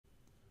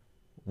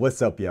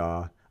What's up,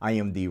 y'all? I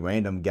am the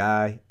random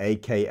guy,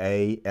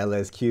 aka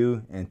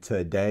LSQ, and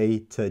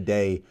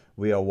today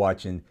we are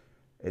watching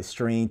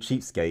Extreme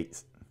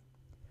Cheapskates,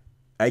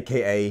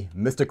 aka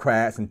Mr.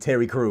 Krabs and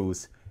Terry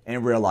Crews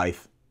in real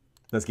life.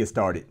 Let's get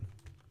started.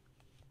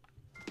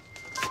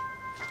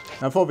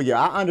 Now, before we go,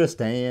 I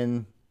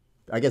understand,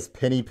 I guess,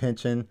 penny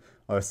pinching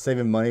or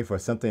saving money for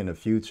something in the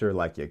future,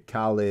 like your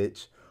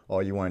college,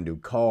 or you want to do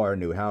car,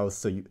 new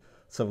house.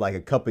 So like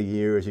a couple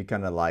years, you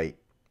kind of like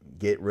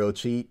get real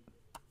cheap.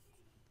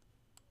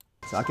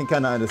 So I can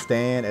kind of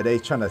understand if they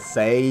trying to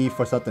save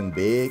for something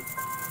big.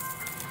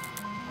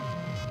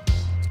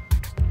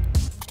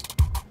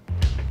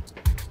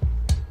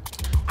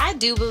 I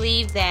do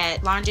believe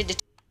that laundry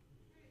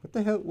What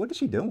the hell? What is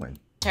she doing?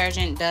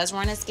 detergent does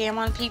run a scam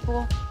on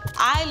people.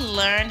 I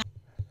learned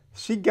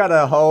She got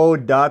a whole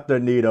Dr.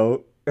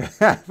 Needle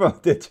from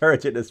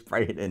detergent to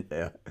spray it in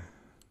there.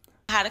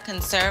 how to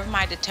conserve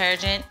my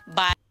detergent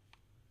by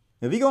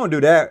If you're gonna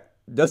do that,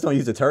 just don't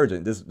use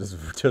detergent.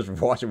 Just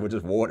wash it with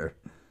just water.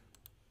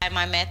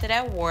 my method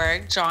at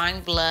work, drawing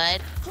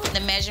blood.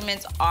 The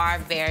measurements are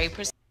very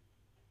precise.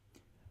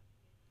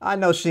 I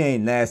know she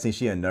ain't nasty.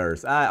 She a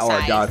nurse. Or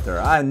a doctor.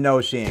 I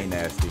know she ain't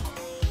nasty.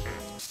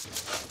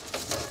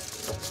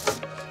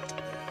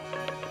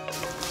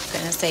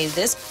 Gonna save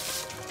this.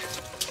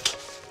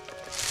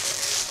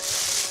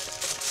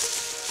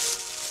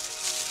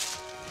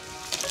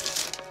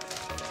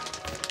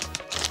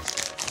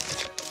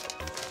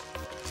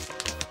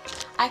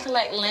 I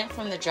collect lint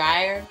from the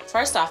dryer,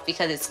 first off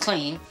because it's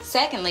clean.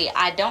 Secondly,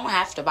 I don't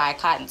have to buy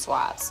cotton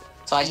swabs.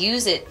 So I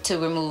use it to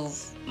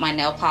remove my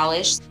nail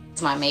polish,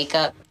 my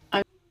makeup.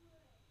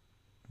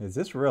 Is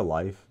this real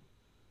life?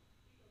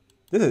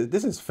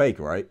 This is fake,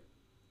 right?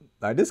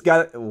 Like this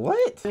guy,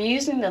 what? I'm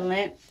using the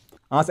lint.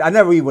 Honestly, I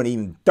never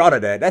even thought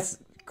of that. That's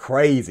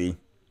crazy.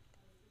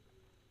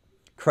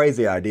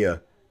 Crazy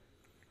idea.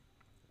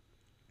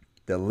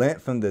 The lint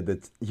from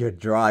your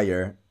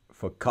dryer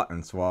for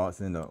cotton swabs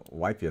and to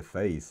wipe your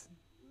face.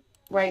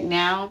 Right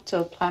now to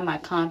apply my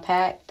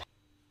compact.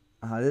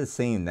 This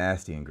seems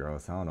nasty and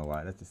gross. I don't know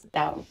why. That's just...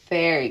 Out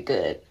very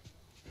good.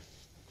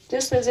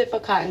 Just as if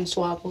a cotton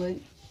swab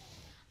would.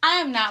 I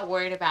am not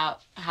worried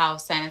about how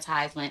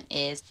sanitized lint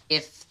is.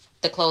 If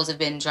the clothes have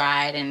been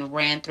dried and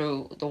ran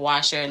through the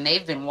washer and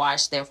they've been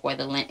washed, therefore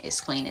the lint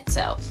is clean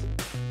itself.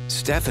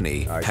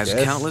 Stephanie has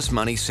countless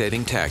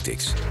money-saving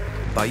tactics.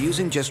 By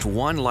using just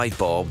one light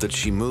bulb that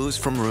she moves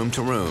from room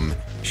to room,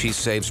 she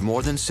saves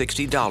more than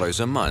 $60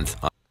 a month.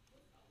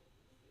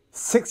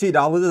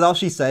 $60 is all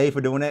she saved for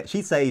doing that?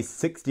 She saves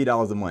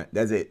 $60 a month.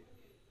 That's it.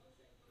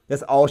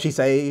 That's all she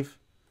saved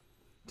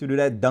to do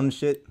that dumb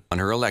shit? On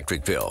her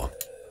electric bill.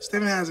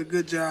 Stephanie has a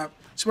good job.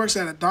 She works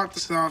at a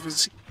doctor's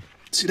office.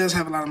 She does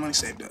have a lot of money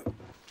saved up.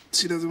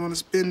 She doesn't want to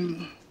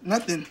spend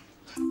nothing.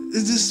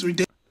 It's just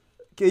ridiculous.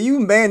 Can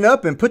you man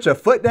up and put your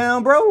foot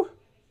down, bro?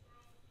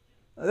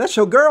 That's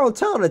your girl.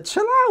 Tell her to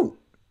chill out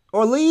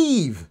or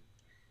leave.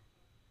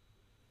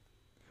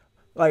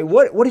 Like,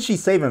 what is she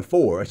saving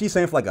for? Is she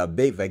saving for like a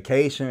big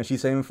vacation? Is she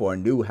saving for a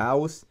new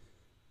house?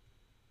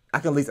 I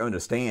can at least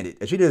understand it.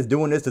 If she just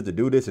doing this to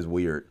do this is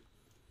weird.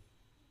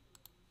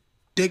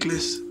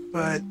 Ridiculous,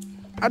 but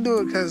I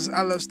do it because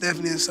I love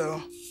Stephanie,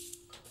 so.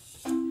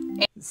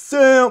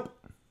 Simp.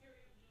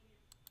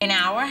 In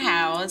our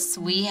house,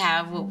 we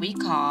have what we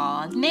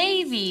call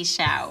Navy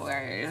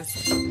showers.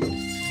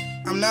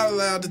 I'm not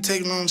allowed to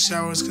take long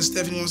showers because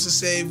Stephanie wants to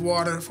save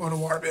water for the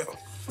water bill.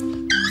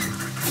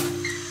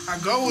 I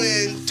go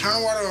in,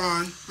 turn water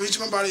on, rinse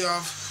my body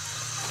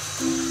off.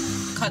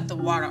 Cut the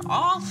water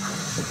off.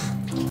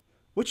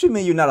 What you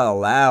mean you're not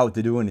allowed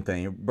to do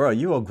anything? Bro,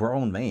 you a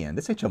grown man.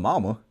 This ain't your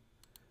mama.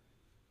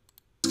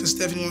 Because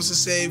Stephanie wants to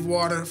save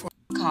water for...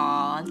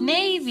 Called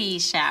Navy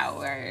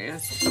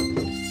showers.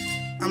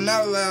 I'm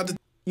not allowed to...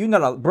 You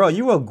not a... Bro,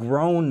 you a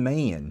grown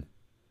man.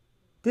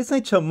 This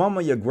ain't your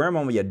mama, your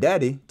grandmama, your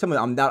daddy. Tell me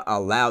I'm not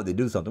allowed to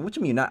do something. What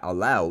you mean you're not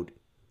allowed?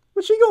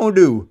 What she gonna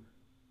do?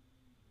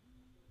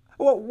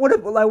 Well, what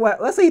if, like,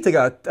 what? Let's say you take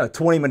a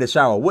 20-minute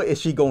shower. What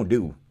is she gonna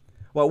do?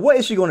 Well, what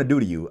is she gonna do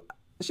to you?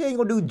 She ain't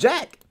gonna do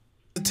jack.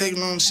 Take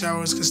long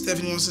showers because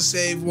Stephanie wants to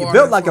save water. You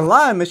built like a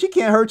lineman. She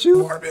can't hurt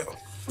you. Water bill.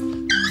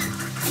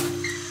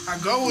 I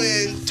go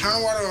in,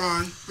 turn water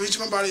on, rinse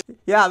my body.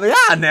 Yeah, but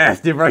y'all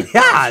nasty, bro.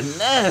 Y'all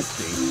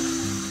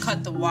nasty.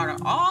 Cut the water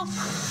off.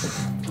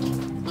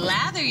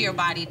 Lather your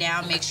body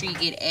down. Make sure you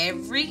get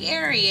every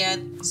area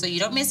so you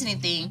don't miss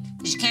anything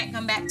because you can't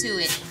come back to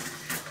it.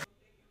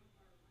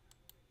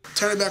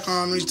 Turn it back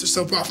on, rinse the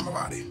soap off my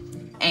body.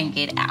 And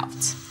get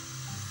out.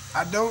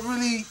 I don't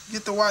really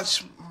get to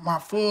watch my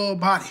full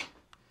body.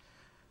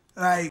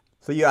 Like...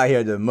 So you out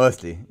here just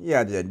musty. You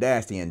out there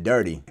nasty and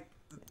dirty.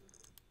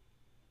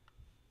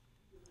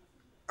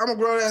 I'm a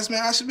grown-ass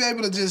man. I should be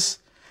able to just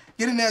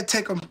get in there and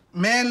take a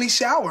manly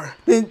shower.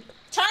 Then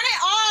Turn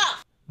it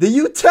off. Then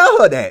you tell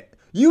her that.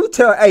 You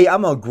tell her, hey,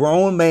 I'm a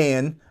grown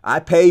man. I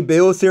pay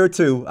bills here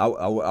too. I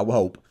would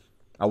hope.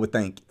 I would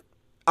think.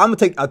 I'm going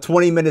to take a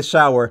 20-minute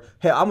shower.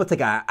 Hell, I'm going to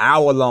take an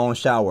hour-long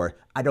shower.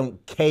 I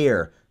don't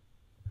care.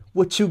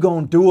 What you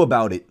gonna do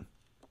about it?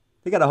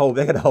 They got a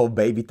whole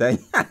baby thing.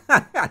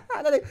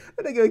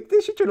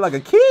 She treated like a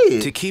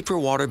kid. To keep her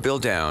water bill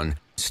down,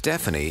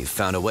 Stephanie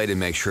found a way to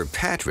make sure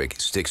Patrick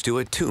sticks to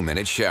a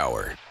 2-minute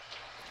shower.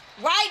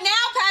 Right now,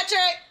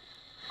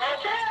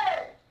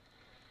 Patrick!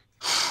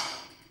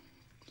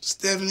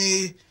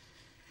 Stephanie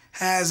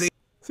has a...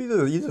 So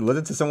you just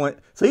listen to someone.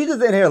 So you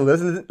just in here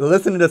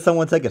listening to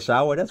someone take a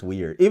shower? That's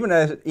weird. Even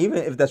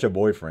if that's your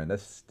boyfriend,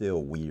 that's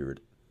still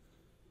weird.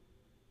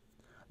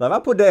 Like if I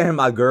put that in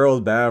my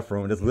girl's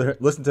bathroom, just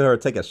listen to her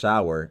take a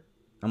shower,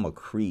 I'm a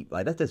creep.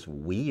 Like that's just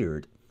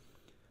weird.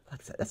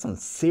 Like that's some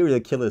serial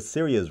killer,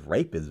 serious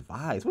rapist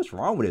vibes. What's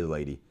wrong with this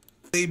lady?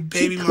 Hey,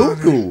 baby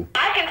cuckoo.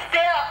 I can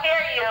still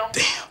hear you.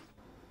 Damn.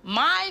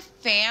 My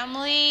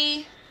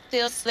family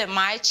feels that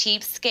my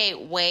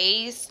cheapskate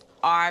ways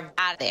are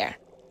out there,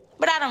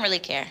 but I don't really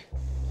care.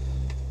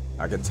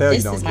 I can tell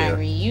you don't This is care.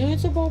 my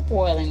reusable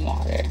boiling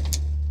water.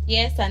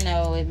 Yes, I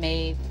know it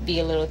may be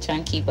a little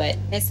chunky, but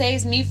it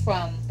saves me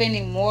from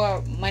spending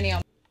more money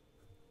on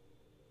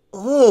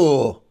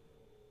Oh,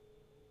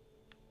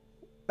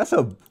 that's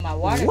a. my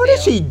water What bill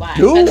is she by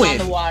doing? cutting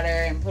on the water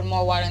and putting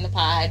more water in the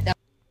pot,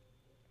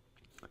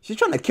 She's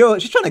trying to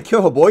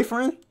kill her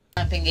boyfriend.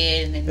 dumping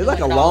it, and then It's like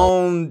a doing it all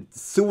long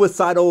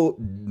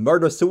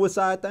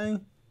murder-suicide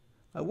thing.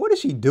 Like, what is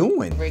she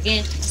doing? over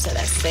again. So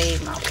that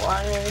saved my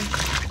water.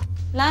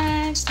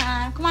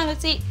 Lunchtime. Come on,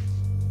 let's eat.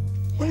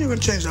 When are you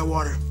gonna change that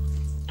water?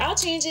 I'll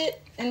change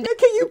it. And Man,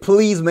 can you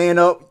please man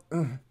up?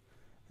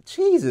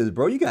 Jesus,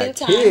 bro, you got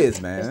kids,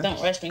 Just man.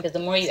 don't rush me, because the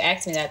more you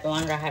ask me that, the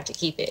longer I have to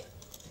keep it.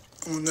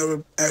 I'll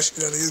never ask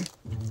you that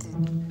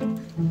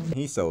again.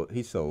 He's so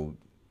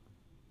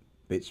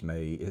bitch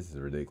made. This is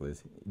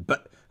ridiculous.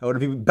 But other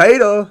people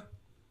beta.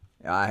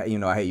 I hate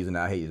using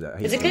that.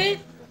 Is it good?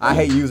 I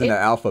hate using the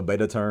alpha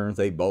beta terms.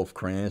 They both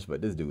cringe,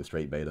 but this dude is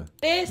straight beta.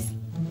 This?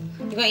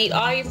 You gonna eat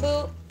all your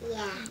food?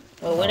 Yeah.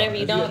 Or whatever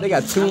you don't. They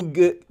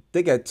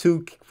got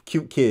two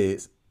cute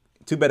kids.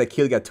 Too bad the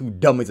kids got two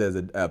dummies as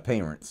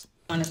parents.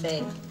 I want to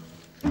say,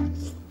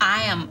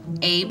 I am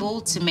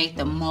able to make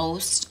the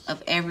most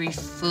of every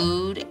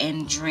food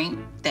and drink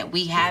that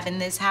we have in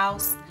this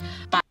house.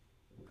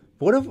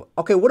 What if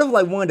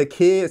like one of the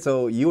kids,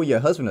 so you and your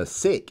husband are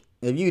sick.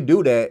 If you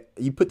do that,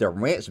 you put the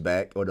ranch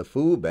back or the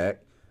food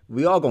back,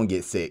 we all gonna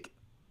get sick.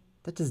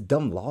 That's just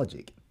dumb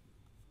logic.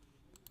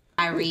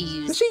 I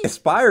reuse. She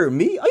inspired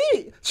me.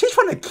 She is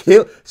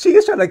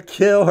trying to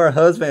kill her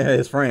husband and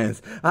his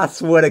friends. I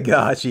swear to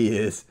God, she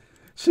is.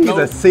 She's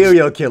a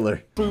serial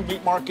killer. Food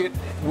meat market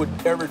would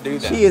ever do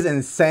that. She is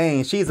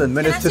insane. She's a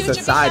menace to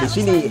society.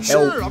 She needs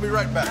help. Sure, I'll be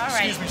right back. All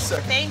right. Excuse me a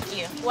second. Thank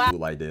you. Wow.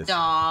 Like this.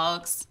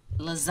 Dogs,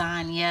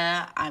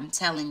 lasagna. I'm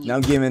telling you. Now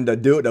I'm giving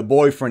the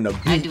boyfriend the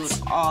I do beats.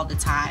 it all the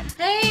time.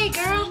 Hey,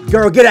 girl.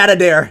 Girl, get out of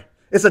there.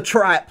 It's a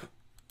trap.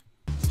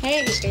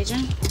 Hey,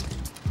 Adrian.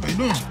 How you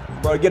doing?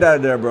 Bro, get out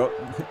of there, bro.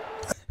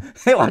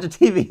 They watching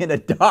TV in the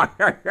dark.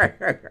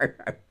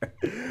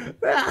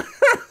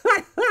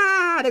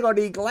 They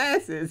gonna need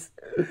glasses.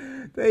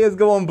 They is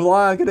going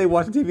blind because they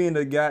watching TV in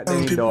the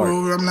goddamn People dark.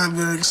 over, I'm not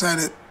very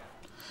excited.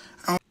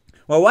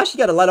 Well, why she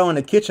got a light on in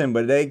the kitchen,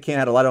 but they can't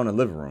have a light on in the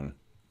living room?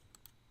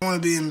 I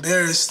want to be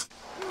embarrassed.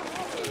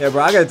 Yeah,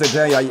 bro, I gotta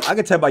tell you, I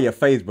can tell by your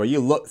face, bro. You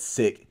look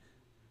sick.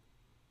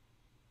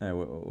 Hey,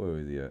 where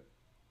was he at?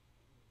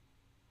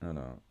 Oh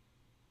no.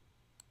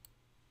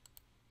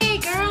 Hey,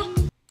 girl.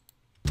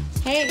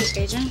 Hey,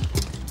 Adrian.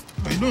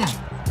 How you doing?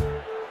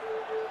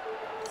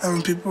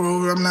 Having people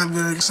over, I'm not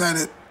very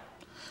excited.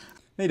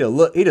 He done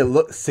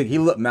look sick. He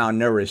look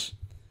malnourished.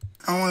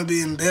 I want to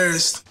be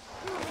embarrassed.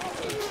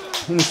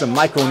 He needs some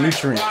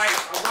micronutrients,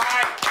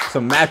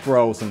 some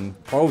macros, some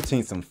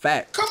protein, some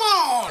fat. Come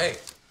on! Hey,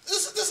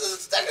 this is the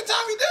second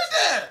time you did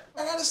that.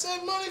 I gotta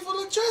save money for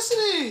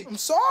electricity. I'm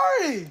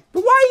sorry.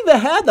 But why even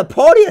have the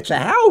party at your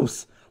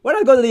house? Why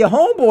not go to your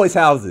homeboys'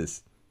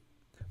 houses?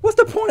 What's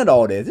the point of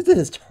all this?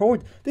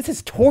 This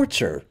is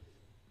torture.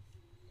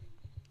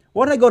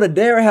 Why don't I go to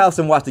their house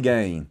and watch the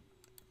game?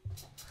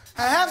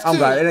 I have to. I'm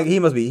glad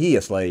he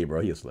a slave,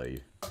 bro. He a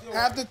slave. I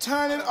have to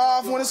turn it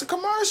off when it's a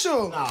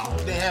commercial. No,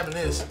 they having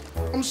this.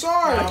 I'm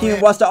sorry. I can't even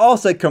watch the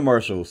Allstate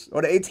commercials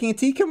or the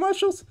AT&T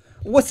commercials.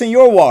 What's in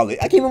your wallet?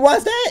 I can't even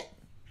watch that.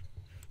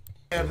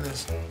 Having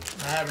this.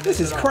 This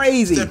is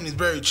crazy. Stephanie's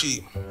very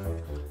cheap.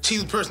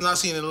 Cheapest person I've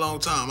seen in a long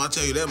time. I'll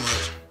tell you that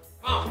much.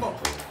 Come on.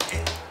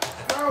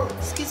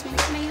 Excuse me,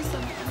 can I use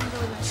some?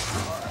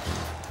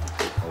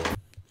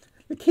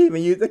 They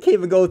can't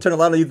even go turn a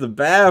light on and use the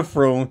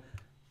bathroom.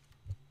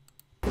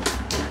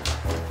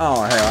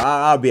 Oh hell,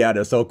 I'll be out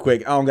there so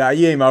quick. Oh God,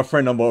 you ain't my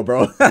friend no more,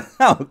 bro. I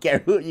don't care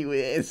who you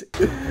is.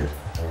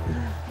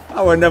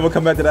 I would never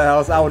come back to that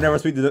house. I would never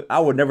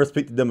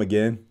speak to them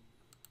again.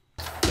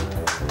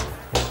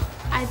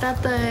 I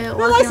thought the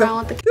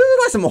This is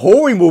like some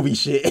horror movie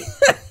shit.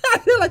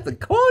 They're like The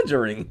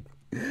Conjuring.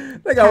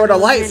 They got the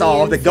lights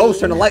off. The ghost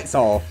turn the lights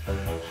off.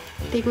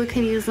 I think we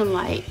can use some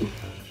light.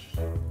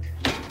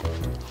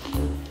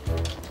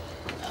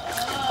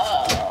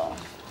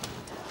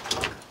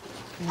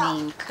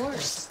 Main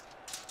course.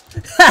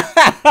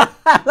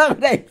 Look at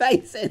their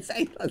faces.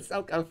 They look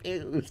so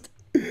confused.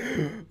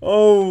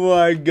 Oh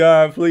my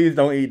God. Please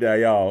don't eat that,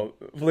 y'all.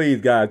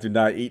 Please, guys, do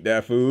not eat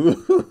that food.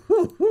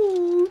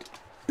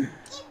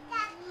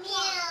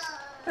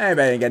 Hey,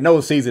 man, ain't got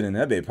no seasoning.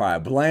 That bit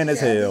probably bland as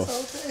hell.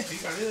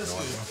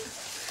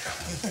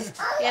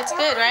 Yeah, it's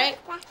good, right?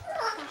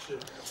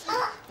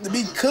 To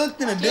be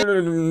cooked in a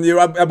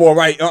That boy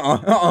right.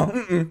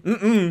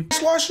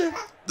 dishwasher?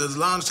 The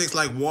lime tastes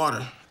like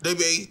water.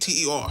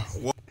 W-A-T-E-R.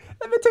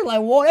 That bit taste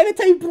like water. That bit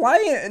taste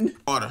bland.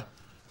 Water.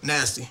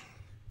 Nasty.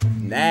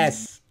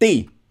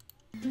 Nasty.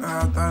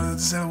 I thought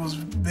it was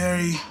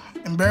very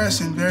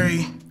embarrassing,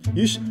 very...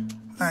 You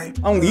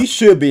you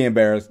should be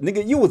embarrassed.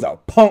 Nigga, you was a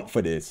punk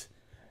for this.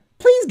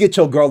 Please get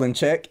your girl in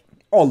check.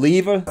 Or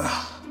leave her.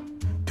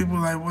 People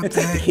like, what and the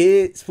take heck? the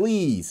kids,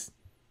 please.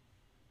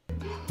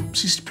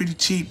 She's pretty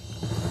cheap.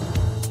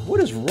 What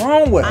is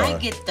wrong with her? I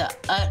get the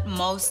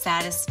utmost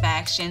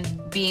satisfaction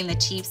being the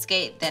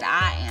cheapskate that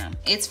I am.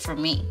 It's for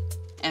me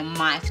and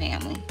my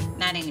family,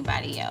 not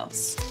anybody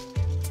else.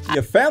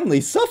 Your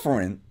family's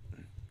suffering.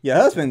 Your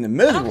husband is I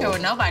miserable. don't care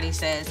what nobody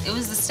says. It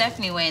was the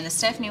Stephanie way, and the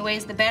Stephanie way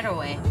is the better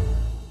way.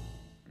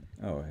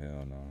 Oh,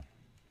 hell no.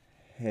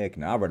 Heck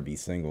no, I'd rather be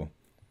single.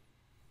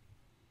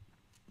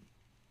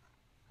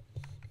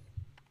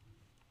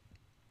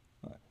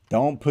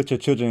 Don't put your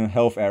children's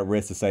health at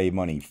risk to save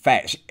money.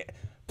 Fact.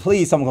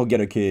 Please, someone go get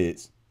her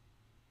kids.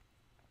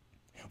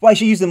 Why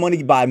she used the money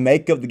to buy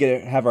makeup to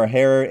have her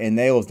hair and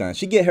nails done?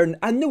 She get her.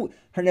 I knew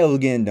her nails were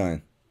getting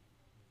done.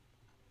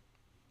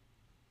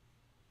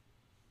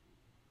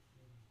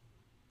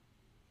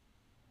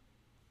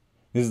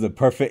 This is the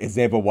perfect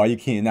example of why you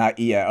cannot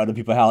eat at other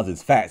people's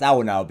houses. Facts. I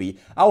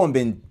wouldn't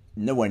been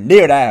nowhere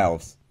near that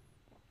house.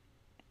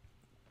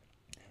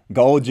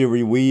 Gold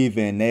jewelry, weave,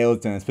 and nails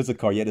done. Physical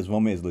car. Yet this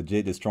woman is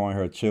legit destroying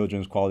her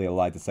children's quality of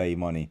life to save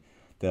money.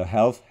 The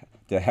health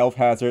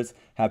hazards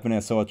happening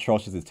so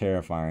atrocious is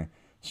terrifying.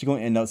 She's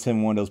gonna end up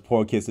sending one of those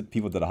poor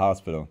people to the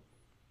hospital.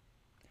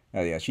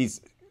 Oh yeah, she's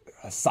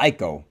a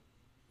psycho.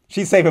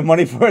 She's saving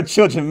money for her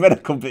children's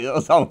medical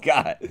bills. Oh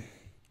God.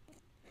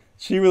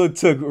 She really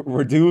took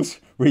reduce,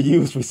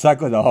 reuse,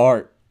 recycle to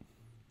heart.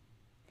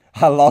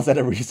 I lost at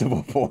a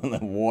reasonable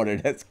boiling water.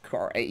 That's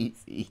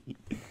crazy.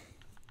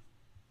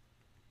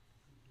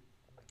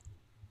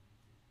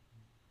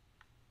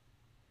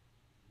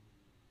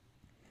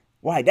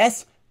 Why?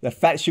 That's the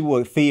fact she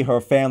would feed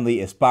her family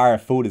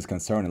expired food is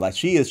concerning. Like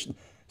she is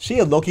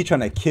low-key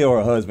trying to kill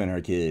her husband and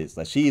her kids.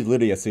 Like she is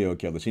literally a serial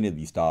killer. She needs to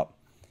be stopped.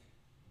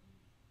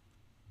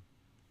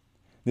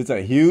 There's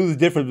a huge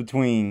difference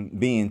between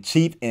being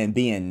cheap and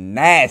being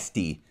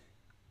nasty.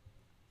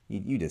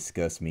 You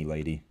disgust me,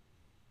 lady.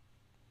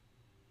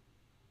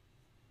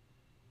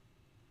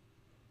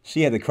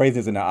 She had the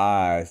craziness in her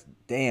eyes.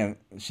 Damn,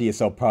 she is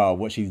so proud of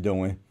what she's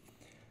doing.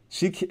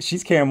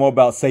 She's caring more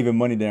about saving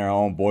money than her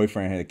own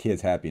boyfriend and her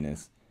kids'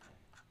 happiness.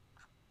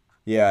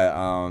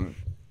 Yeah,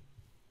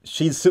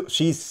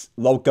 she's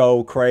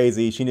loco,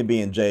 crazy. She need to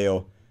be in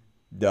jail.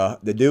 The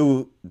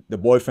dude, the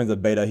boyfriend's a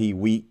beta. He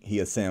weak. He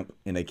a simp,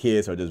 and the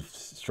kids are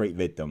just straight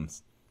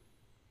victims.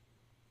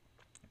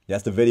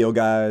 That's the video,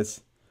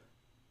 guys.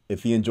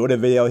 If you enjoyed the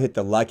video, hit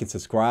the like and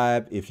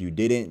subscribe. If you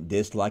didn't,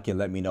 dislike and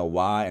let me know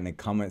why in the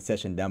comment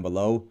section down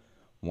below.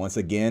 Once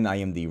again, I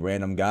am the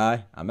Random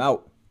Guy. I'm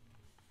out.